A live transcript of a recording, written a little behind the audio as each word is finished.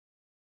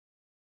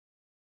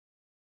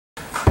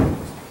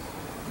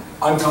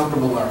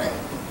uncomfortable learning,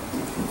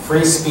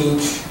 free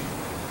speech,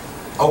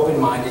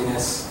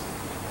 open-mindedness,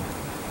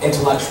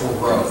 intellectual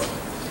growth,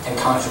 and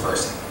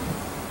controversy.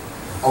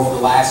 Over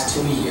the last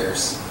 2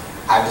 years,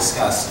 I've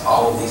discussed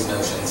all of these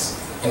notions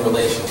in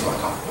relation to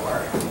uncomfortable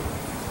learning.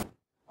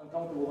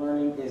 Uncomfortable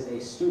learning is a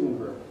student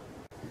group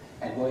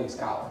at Williams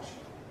College,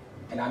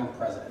 and I'm the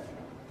president.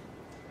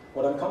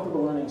 What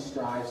uncomfortable learning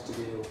strives to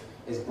do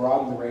is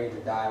broaden the range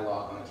of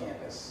dialogue on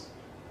campus,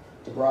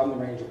 to broaden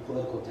the range of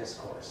political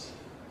discourse,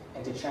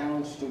 and to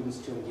challenge students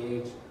to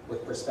engage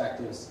with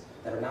perspectives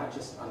that are not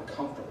just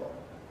uncomfortable,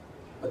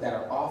 but that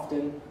are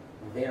often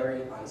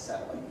very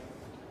unsettling.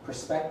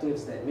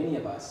 Perspectives that many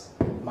of us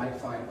might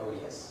find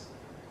odious.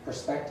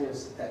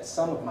 Perspectives that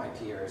some of my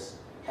peers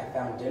have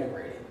found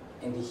denigrating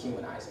and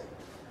dehumanizing.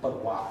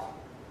 But why?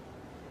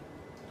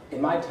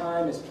 In my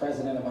time as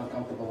president of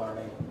Uncomfortable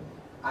Learning,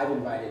 I've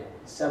invited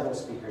several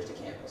speakers to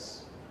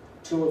campus,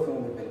 2 of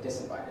whom have been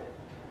disinvited.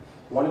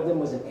 One of them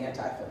was an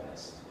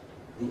anti-feminist.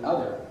 The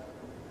other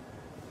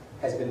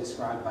has been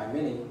described by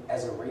many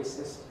as a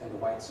racist and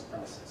white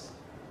supremacist.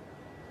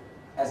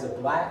 As a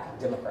black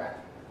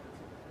Democrat,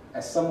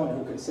 as someone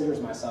who considers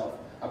myself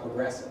a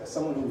progressive, as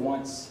someone who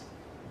wants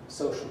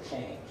social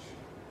change,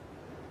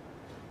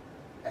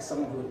 as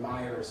someone who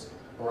admires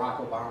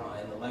Barack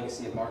Obama and the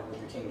legacy of Martin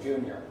Luther King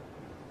Jr.,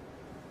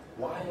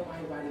 why am I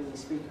inviting these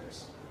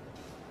speakers?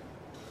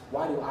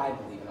 Why do I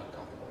believe in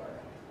uncomfortable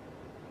learning?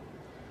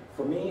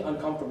 For me,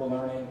 uncomfortable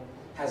learning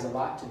has a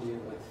lot to do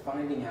with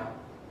finding out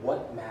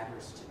what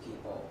matters to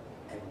people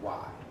and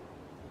why.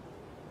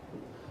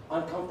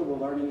 Uncomfortable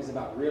learning is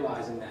about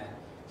realizing that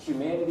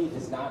humanity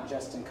does not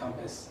just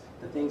encompass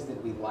the things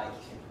that we like,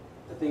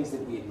 the things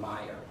that we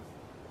admire.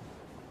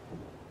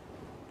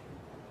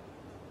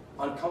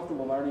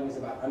 Uncomfortable learning is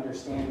about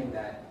understanding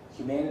that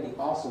humanity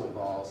also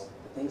involves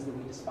the things that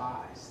we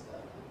despise,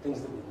 the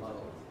things that we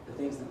loathe, the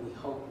things that we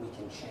hope we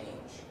can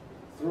change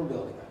through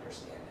building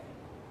understanding,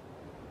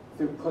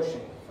 through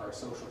pushing for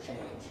social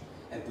change,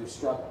 and through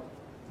struggle.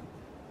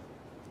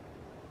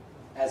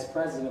 As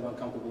president of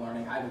Uncomfortable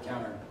Learning, I've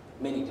encountered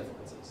many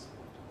difficulties.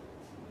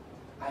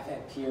 I've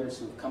had peers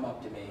who've come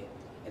up to me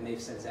and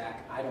they've said,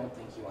 "Zach, I don't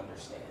think you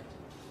understand."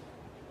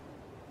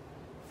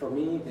 For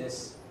me,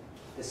 this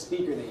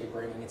speaker that you're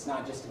bringing, it's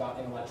not just about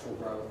intellectual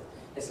growth.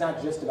 It's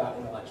not just about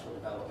intellectual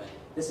development.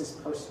 This is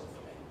personal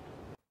for me.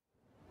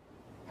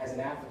 As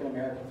an African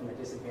American from a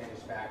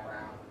disadvantaged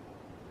background,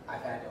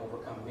 I've had to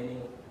overcome many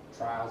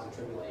trials and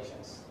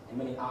tribulations and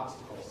many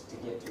obstacles to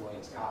get to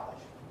Williams College.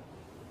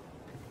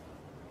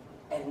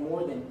 And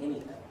more than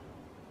anything,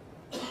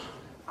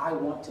 I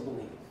want to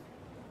believe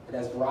that,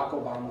 as Barack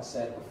Obama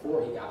said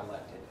before he got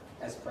elected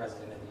as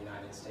President of the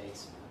United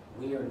States,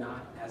 we are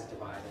not as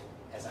divided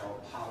as our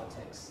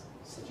politics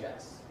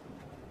suggests.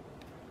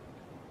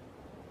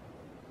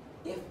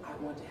 If I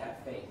want to have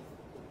faith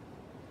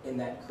in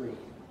that creed,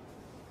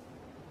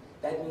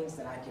 that means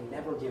that I can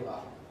never give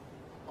up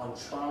on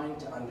trying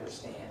to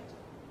understand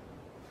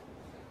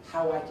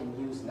how I can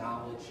use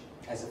knowledge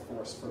as a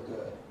force for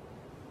good.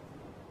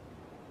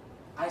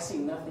 I see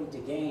nothing to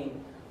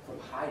gain from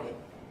hiding,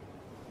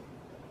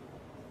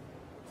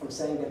 from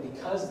saying that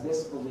because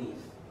this belief,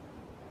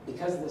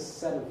 because this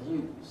set of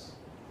views,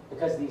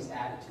 because these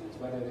attitudes,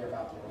 whether they're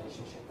about the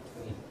relationship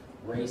between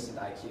race and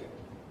IQ,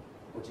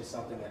 which is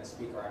something that a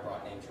speaker I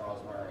brought named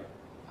Charles Murray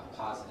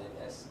posited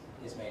as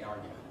his main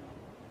argument,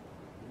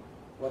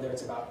 whether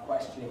it's about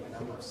questioning the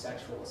number of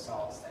sexual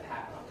assaults that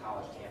happen on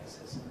college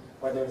campuses,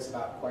 whether it's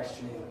about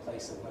questioning the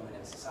place of women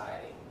in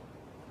society.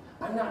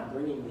 I'm not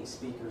bringing these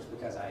speakers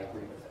because I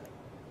agree with them.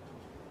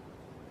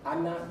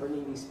 I'm not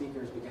bringing these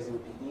speakers because it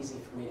would be easy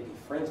for me to be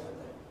friends with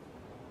them.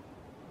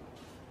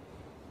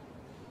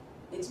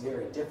 It's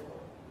very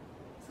difficult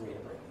for me to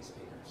bring these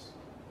speakers.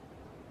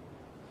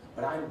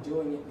 But I'm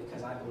doing it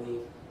because I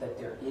believe that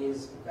there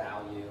is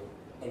value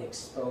in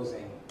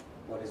exposing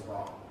what is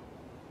wrong.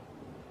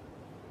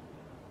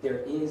 There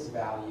is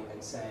value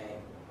in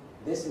saying,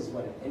 this is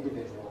what an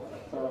individual in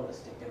a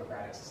pluralistic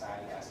democratic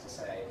society has to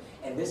say,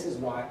 and this is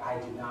why I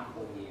do not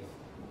believe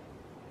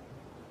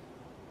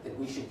that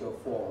we should go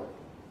forward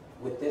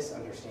with this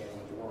understanding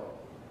of the world.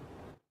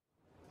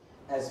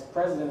 As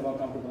president of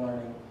Uncomfortable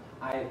Learning,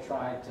 I have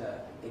tried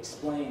to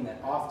explain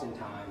that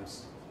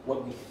oftentimes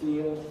what we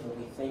feel, what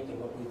we think, and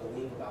what we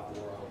believe about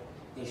the world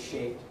is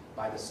shaped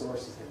by the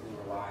sources that we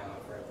rely on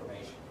for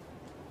information.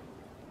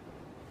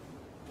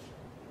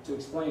 To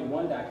explain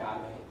one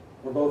dichotomy,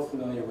 we're both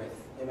familiar with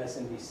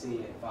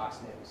MSNBC and Fox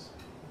News.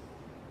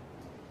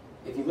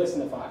 If you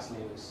listen to Fox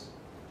News,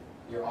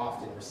 you're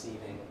often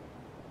receiving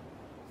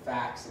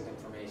facts and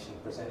information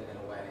presented in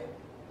a way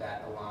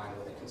that align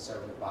with a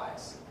conservative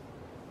bias.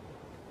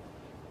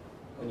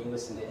 When you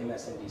listen to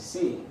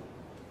MSNBC,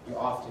 you're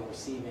often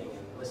receiving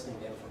and listening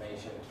to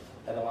information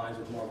that aligns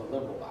with more of a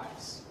liberal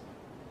bias.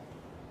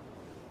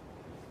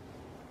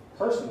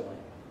 Personally,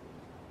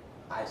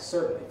 I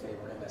certainly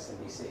favor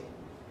MSNBC.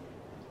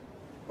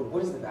 But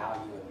what is the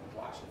value in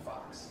watching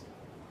Fox?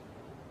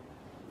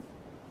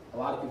 A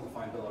lot of people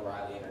find Bill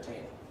O'Reilly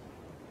entertaining.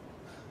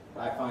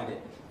 I find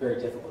it very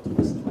difficult to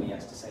listen to what he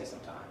has to say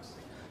sometimes.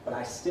 But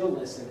I still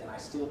listen and I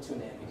still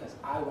tune in because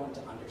I want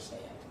to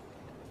understand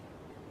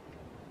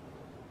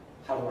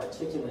how to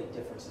articulate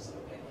differences of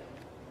opinion,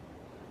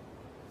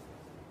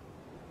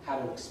 how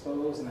to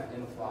expose and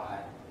identify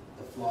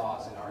the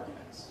flaws in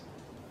arguments,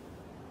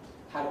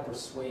 how to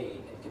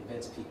persuade and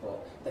convince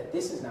people that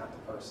this is not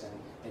the person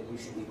that you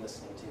should be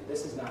listening to.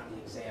 This is not the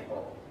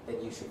example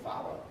that you should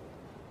follow.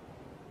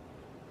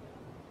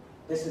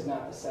 This is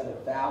not the set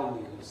of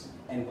values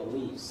and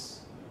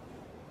beliefs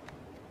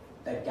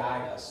that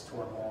guide us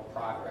toward moral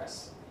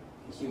progress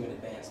and human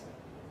advancement.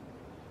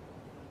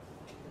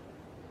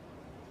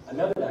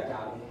 Another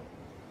dichotomy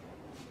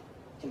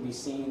can be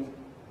seen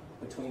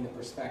between the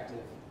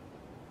perspective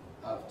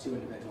of two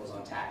individuals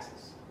on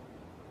taxes.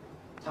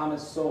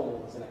 Thomas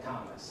Sowell is an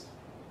economist.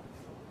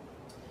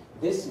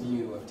 This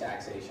view of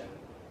taxation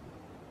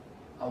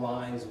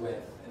aligns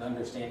with an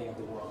understanding of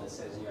the world that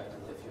says you have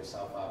to lift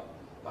yourself up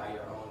by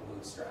your own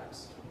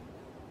bootstraps.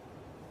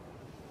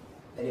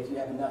 That if you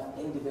have enough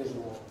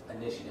individual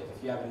initiative,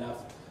 if you have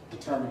enough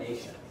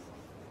determination,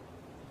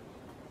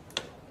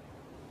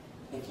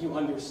 if you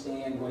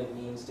understand what it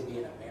means to be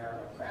in a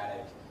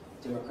meritocratic,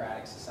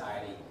 democratic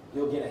society,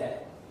 you'll get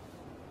ahead.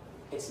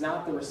 It's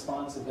not the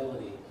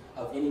responsibility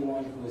of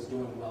anyone who is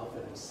doing well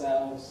for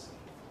themselves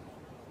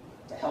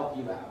to help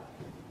you out.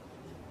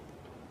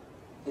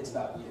 It's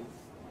about you.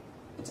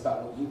 It's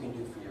about what you can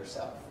do for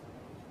yourself.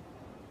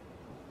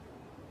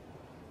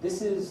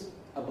 This is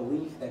a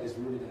belief that is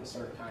rooted in a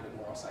certain kind of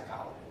moral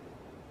psychology.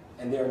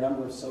 And there are a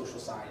number of social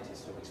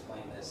scientists who have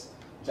explained this.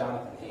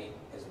 Jonathan Haidt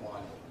is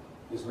one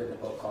who's written a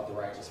book called The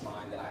Righteous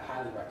Mind that I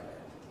highly recommend.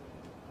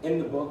 In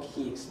the book,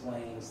 he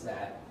explains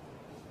that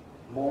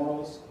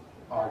morals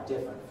are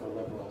different for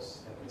liberals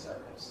and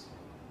conservatives.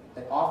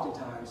 That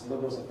oftentimes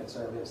liberals and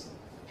conservatives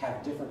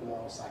have different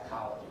moral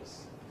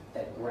psychologies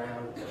that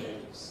ground their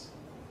beliefs.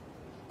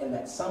 And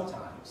that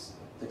sometimes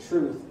the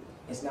truth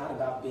is not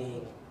about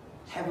being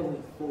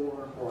heavily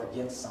for or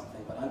against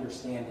something, but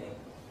understanding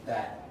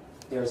that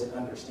there's an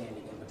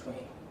understanding in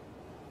between.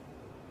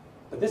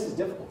 But this is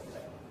difficult to do.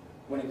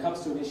 When it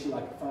comes to an issue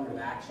like affirmative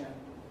action,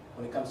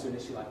 when it comes to an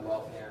issue like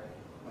welfare,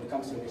 when it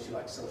comes to an issue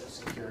like Social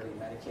Security,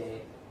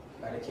 Medicaid,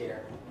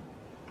 Medicare,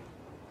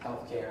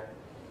 healthcare,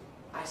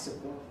 I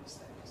support these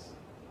things.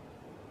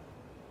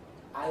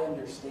 I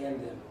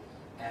understand them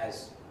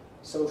as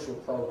social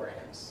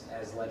programs,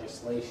 as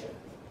legislation,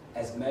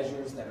 as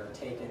measures that are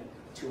taken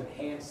to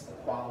enhance the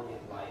quality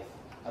of life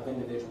of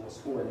individuals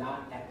who are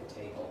not at the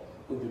table,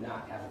 who do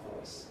not have a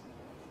voice.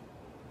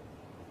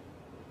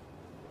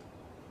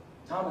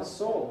 Thomas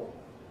Sowell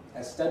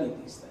has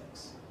studied these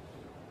things,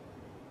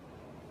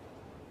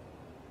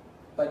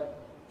 but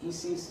he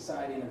sees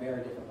society in a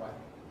very different way.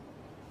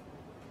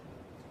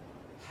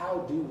 How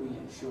do we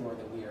ensure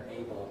that we are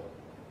able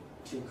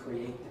to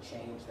create the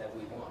change that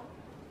we want?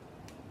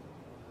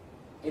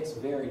 It's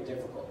very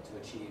difficult to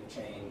achieve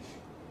change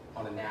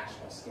on a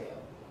national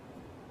scale.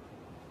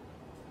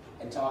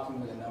 And talking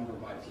with a number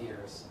of my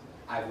peers,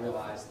 I've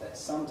realized that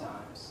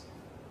sometimes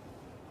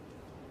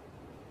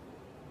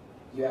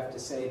you have to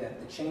say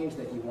that the change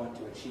that you want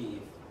to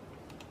achieve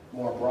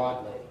more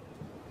broadly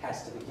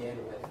has to begin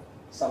with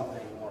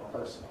something more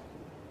personal.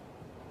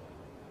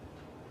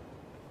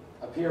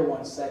 A peer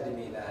once said to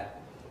me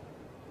that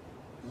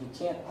you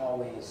can't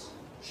always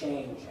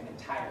change an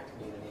entire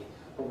community,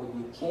 but what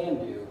you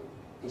can do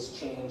is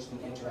change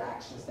the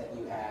interactions that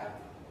you have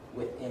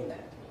within that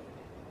community.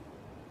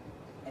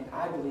 And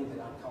I believe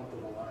that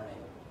uncomfortable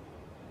learning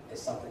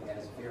is something that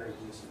is very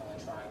useful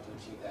in trying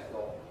to achieve that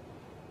goal.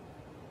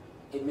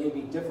 It may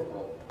be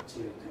difficult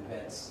to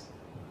convince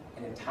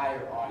an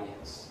entire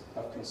audience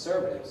of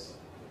conservatives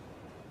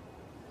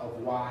of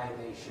why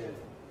they should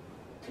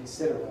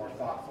consider more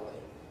thoughtfully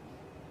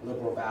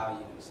liberal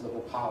values,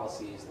 liberal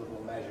policies,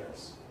 liberal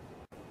measures,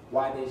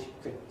 why they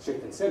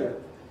should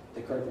consider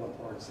the critical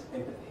importance of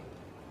empathy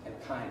and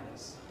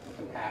kindness and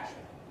compassion,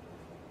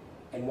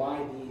 and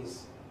why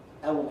these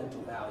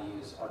elemental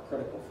values are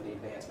critical for the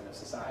advancement of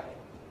society.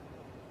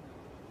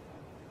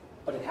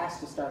 But it has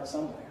to start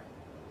somewhere.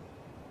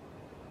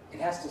 It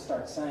has to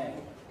start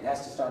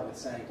with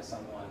saying to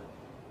someone,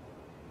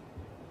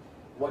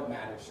 what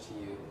matters to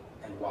you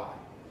and why?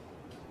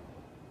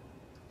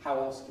 How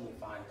else can you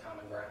find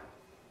common ground?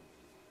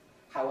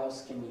 How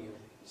else can you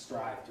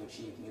strive to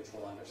achieve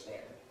mutual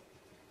understanding?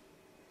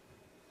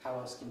 How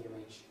else can you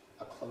reach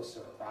a closer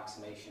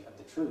approximation of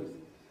the truth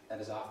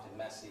that is often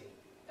messy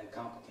and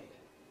complicated?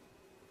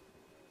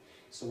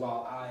 So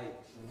while I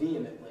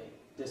vehemently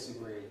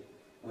disagree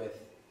with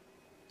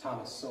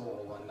Thomas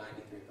Sowell on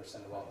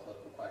 93% of all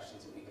political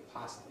questions that we could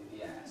possibly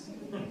be asked,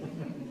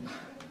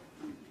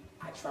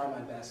 I try my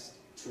best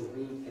to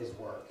read his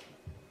work,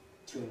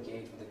 to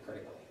engage with it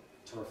critically,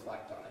 to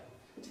reflect on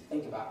it, to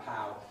think about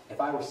how, if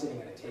I were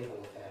sitting at a table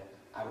with him,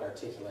 I would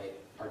articulate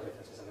our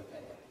differences of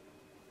opinion.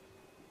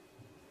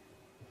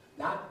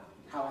 Not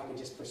how I could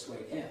just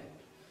persuade him,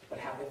 but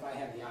how, if I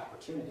had the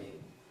opportunity,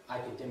 I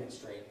could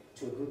demonstrate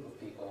to a group of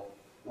people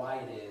why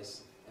it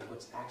is and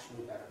what's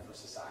actually better for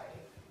society.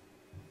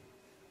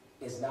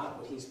 is not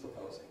what he's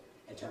proposing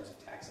in terms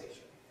of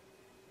taxation,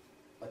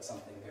 but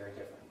something very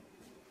different.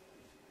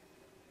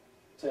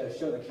 To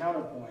show the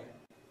counterpoint,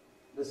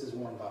 this is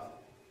Warren Buffett.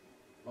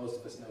 Most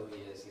of us know who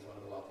he is. He's one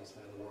of the wealthiest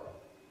men in the world.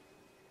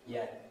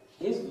 Yet,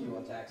 his view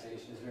on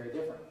taxation is very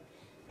different.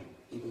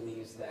 He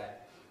believes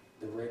that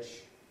the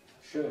rich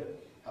should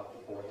help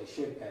the poor. They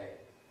should pay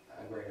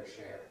a greater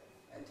share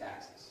in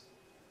taxes.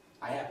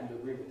 I happen to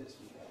agree with this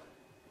view more.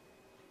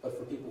 But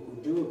for people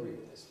who do agree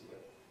with this view,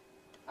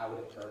 I would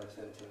encourage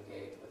them to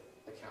engage with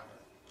the counter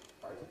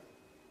argument,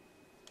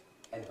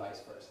 and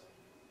vice versa.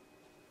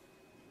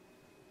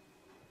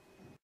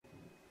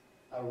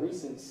 A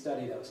recent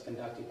study that was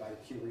conducted by the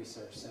Pew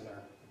Research Center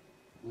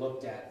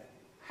looked at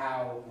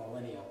how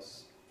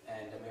millennials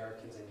and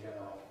Americans in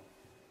general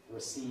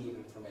receive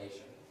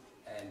information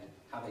and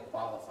how they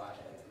qualify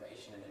that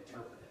information and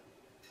interpret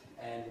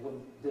it. And what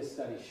this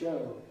study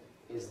showed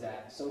is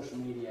that social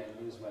media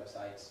and news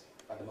websites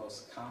are the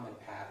most common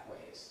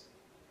pathways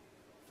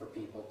for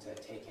people to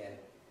take in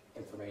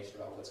information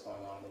about what's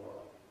going on in the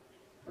world,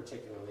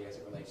 particularly as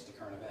it relates to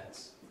current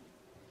events.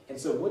 And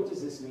so what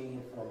does this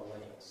mean for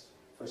millennials,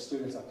 for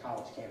students on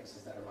college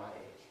campuses that are my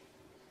age?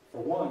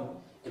 For one,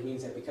 it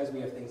means that because we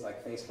have things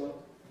like Facebook,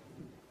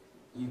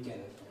 you can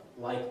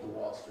like the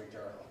Wall Street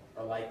Journal,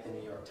 or like the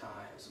New York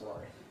Times,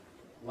 or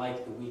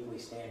like the Weekly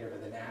Standard, or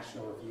the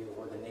National Review,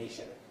 or The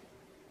Nation,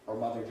 or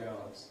Mother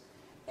Jones.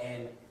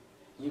 And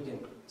you can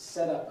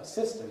set up a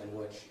system in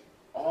which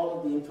all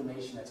of the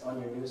information that's on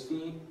your news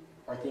feed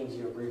are things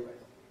you agree with.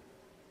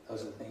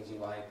 Those are the things you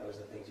like, those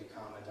are the things you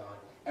comment on.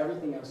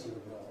 Everything else you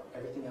ignore,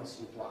 everything else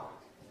you block.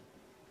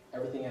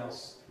 Everything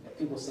else, that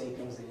people say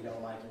things that you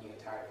don't like and you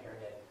get tired of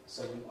hearing it,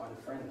 so you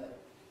unfriend them.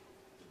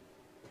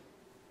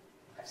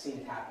 I've seen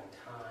it happen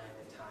time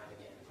and time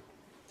again.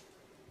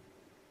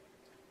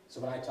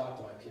 So when I talk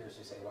to my peers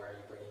who say, why are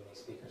you bringing these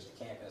speakers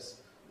to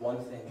campus? One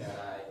thing that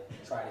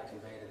I try to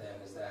convey to them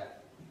is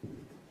that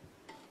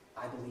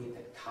I believe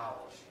that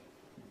college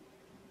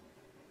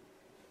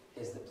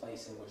is the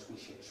place in which we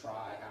should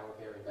try our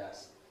very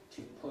best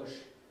to push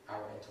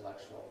our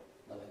intellectual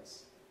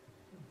limits,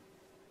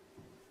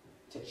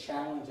 to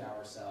challenge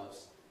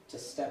ourselves to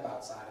step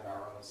outside of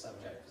our own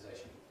subject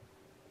position,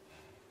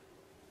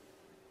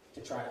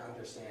 to try to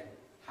understand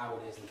how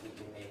it is that we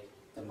can make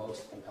the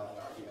most compelling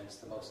arguments,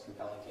 the most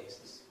compelling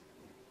cases.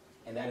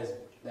 And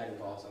that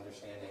involves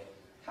understanding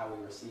how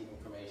we receive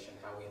information,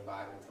 how we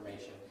imbibe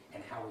information,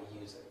 and how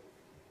we use it.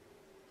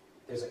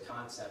 There's a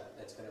concept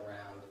that's been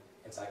around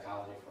in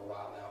psychology for a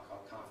while now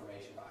called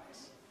confirmation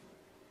bias.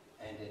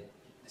 And it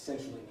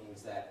essentially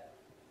means that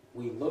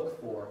we look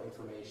for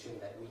information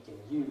that we can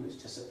use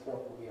to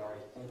support what we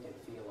already think and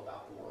feel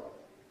about the world.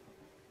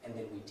 And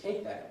then we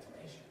take that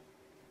information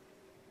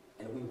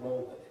and we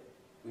roll with it.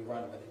 We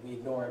run with it. We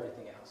ignore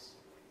everything else.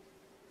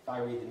 If I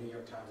read the New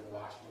York Times and the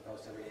Washington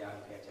Post every day, I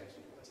don't pay attention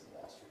to what's in the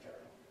Wall Street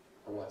Journal,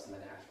 or what's in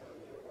the National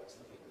Review, or what's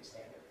in the Weekly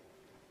Standard.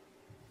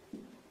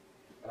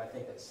 But I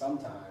think that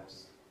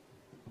sometimes,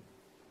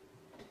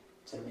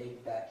 to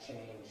make that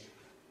change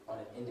on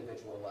an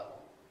individual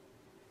level,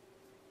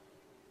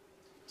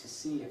 to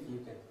see if you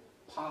can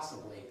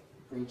possibly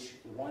reach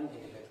one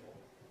individual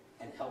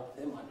and help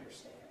them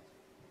understand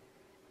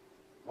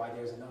why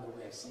there's another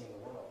way of seeing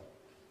the world,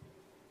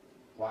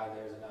 why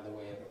there's another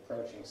way of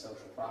approaching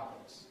social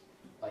problems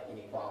like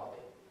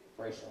inequality,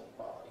 racial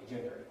inequality,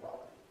 gender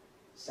equality,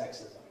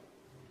 sexism,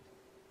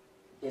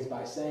 is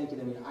by saying to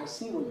them, I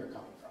see where you're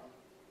coming from.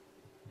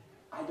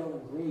 I don't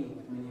agree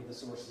with many of the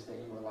sources that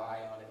you rely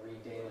on and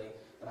read daily,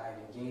 but I've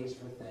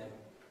engaged with them.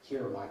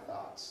 Here are my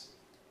thoughts.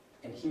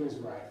 And here's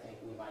where I think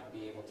we might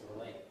be able to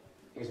relate.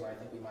 Here's where I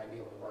think we might be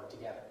able to work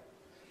together.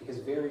 Because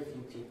very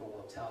few people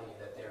will tell you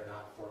that they're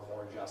not for a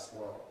more just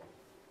world.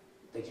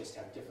 They just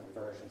have different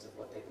versions of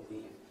what they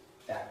believe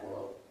that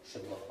world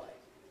should look like.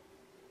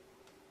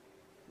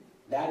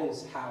 That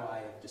is how I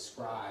have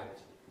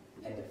described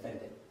and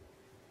defended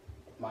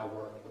my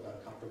work with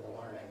uncomfortable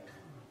learning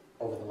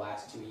over the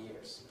last 2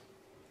 years.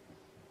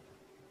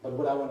 But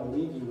what I want to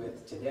leave you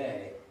with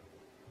today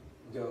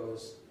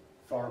goes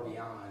far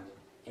beyond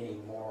any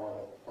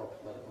moral or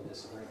political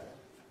disagreement.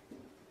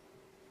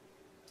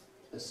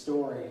 The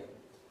story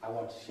I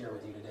want to share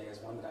with you today is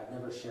one that I've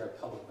never shared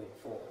publicly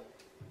before.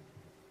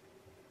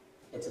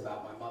 It's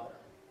about my mother.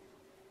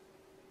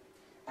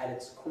 At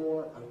its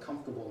core,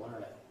 uncomfortable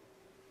learning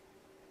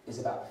is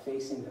about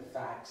facing the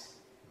facts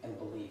and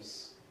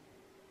beliefs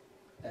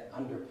that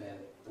underpin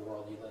the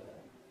world you live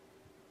in.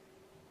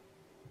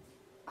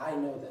 I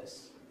know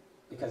this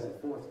because in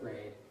 4th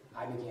grade,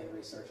 I began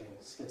researching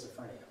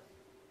schizophrenia.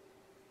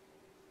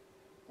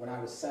 When I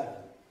was 7,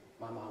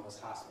 my mom was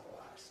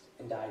hospitalized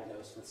and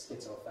diagnosed with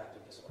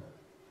schizoaffective disorder,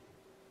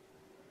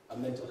 a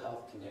mental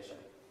health condition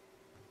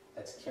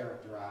that's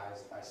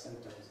characterized by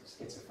symptoms of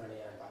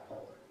schizophrenia and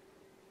bipolar.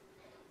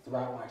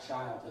 Throughout my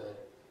childhood,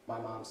 my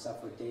mom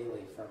suffered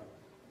daily from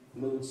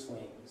mood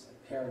swings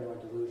and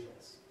paranoid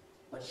delusions,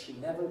 but she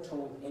never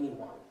told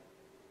anyone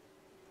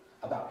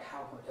about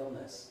how her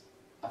illness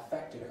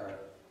affected her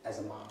as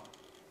a mom.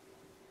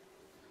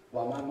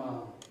 While my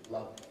mom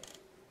loved me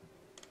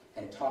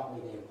and taught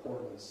me the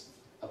importance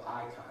of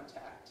eye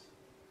contact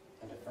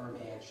and a firm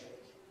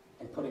handshake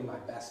and putting my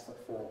best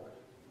foot forward.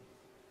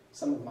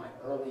 Some of my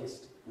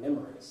earliest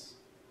memories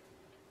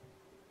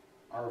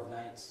are of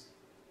nights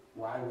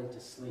where I went to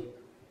sleep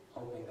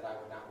hoping that I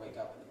would not wake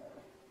up in the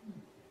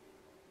morning.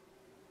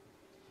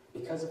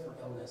 Because of her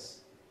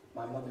illness,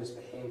 my mother's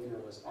behavior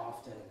was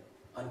often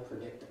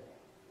unpredictable.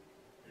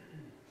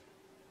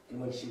 And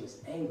when she was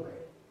angry,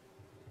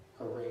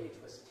 her rage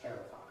was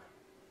terrifying.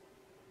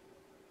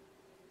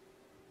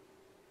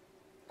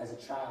 As a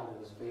child, it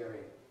was very,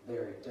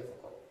 very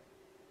difficult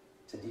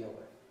to deal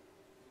with.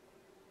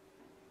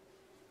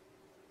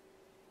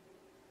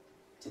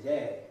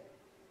 Today,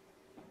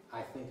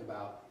 I think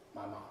about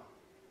my mom.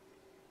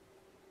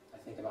 I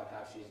think about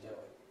how she's doing.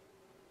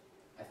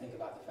 I think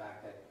about the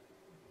fact that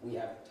we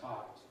haven't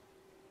talked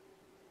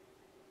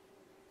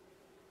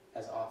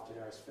as often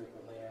or as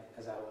frequently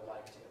as I would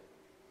like to.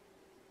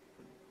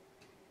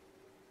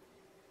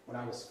 When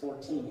I was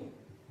 14,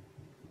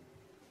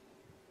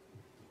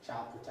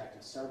 Child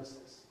Protective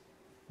Services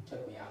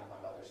took me out of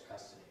my mother's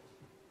custody.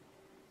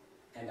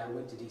 And I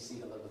went to DC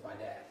to live with my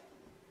dad.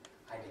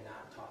 I did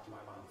not talk to my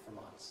mom for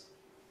months.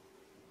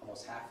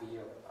 Almost half a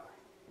year went by.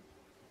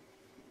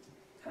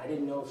 And I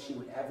didn't know if she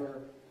would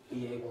ever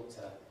be able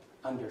to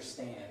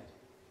understand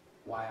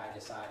why I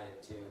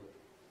decided to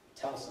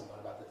tell someone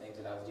about the things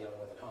that I was dealing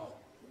with at home.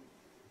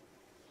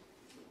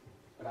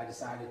 But I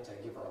decided to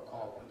give her a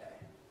call one day.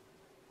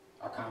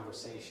 Our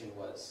conversation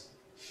was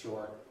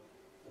short,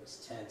 it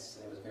was tense,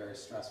 and it was very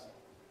stressful.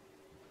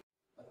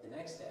 But the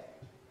next day,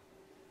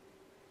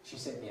 she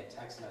sent me a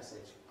text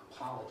message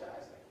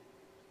apologizing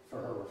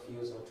for her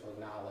refusal to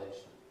acknowledge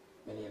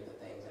many of the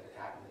things that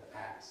had happened in the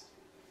past.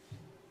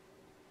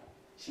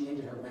 She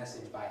ended her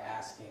message by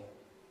asking,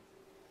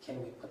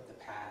 can we put the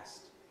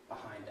past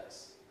behind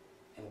us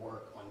and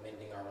work on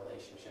mending our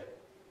relationship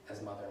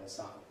as mother and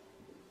son?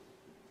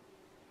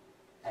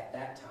 At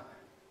that time,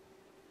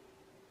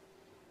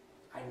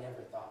 I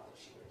never thought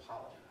that she would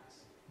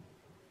apologize.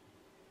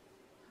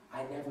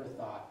 I never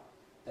thought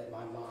that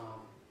my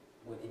mom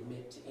would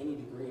admit to any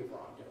degree of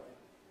wrongdoing.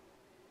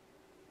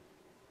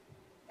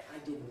 And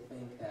I didn't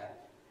think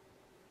that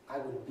I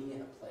would be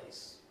in a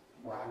place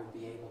where I would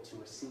be able to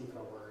receive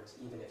her words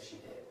even if she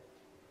did.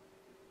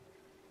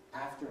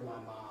 After my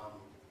mom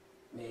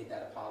made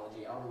that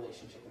apology, our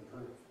relationship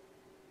improved.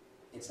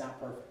 It's not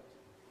perfect.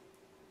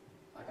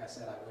 Like I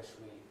said, I wish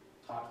we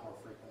talked more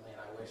frequently,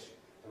 and I wish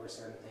there were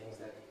certain things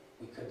that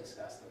we could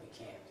discuss that we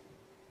can't.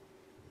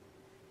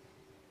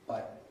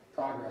 But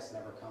progress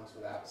never comes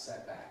without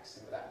setbacks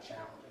and without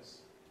challenges.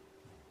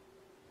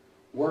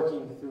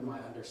 Working through my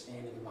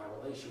understanding of my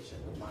relationship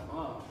with my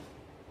mom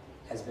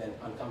has been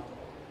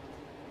uncomfortable,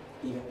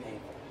 even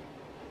painful.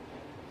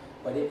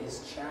 But it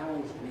has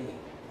challenged me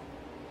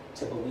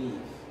to believe,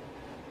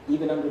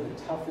 even under the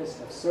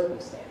toughest of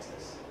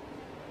circumstances,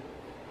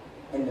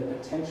 in the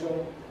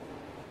potential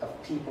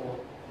of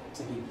people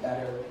to be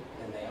better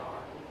than they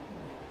are.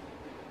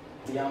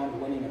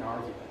 Beyond winning an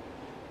argument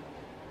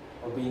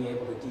or being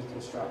able to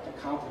deconstruct a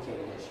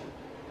complicated issue,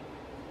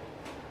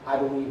 I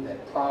believe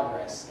that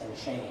progress and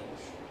change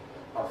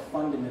are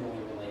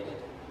fundamentally related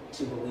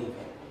to believing,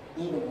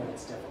 even when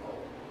it's difficult,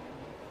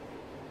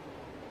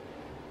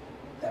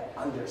 that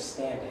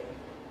understanding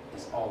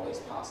is always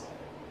possible.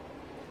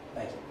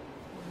 Thank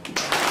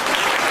you.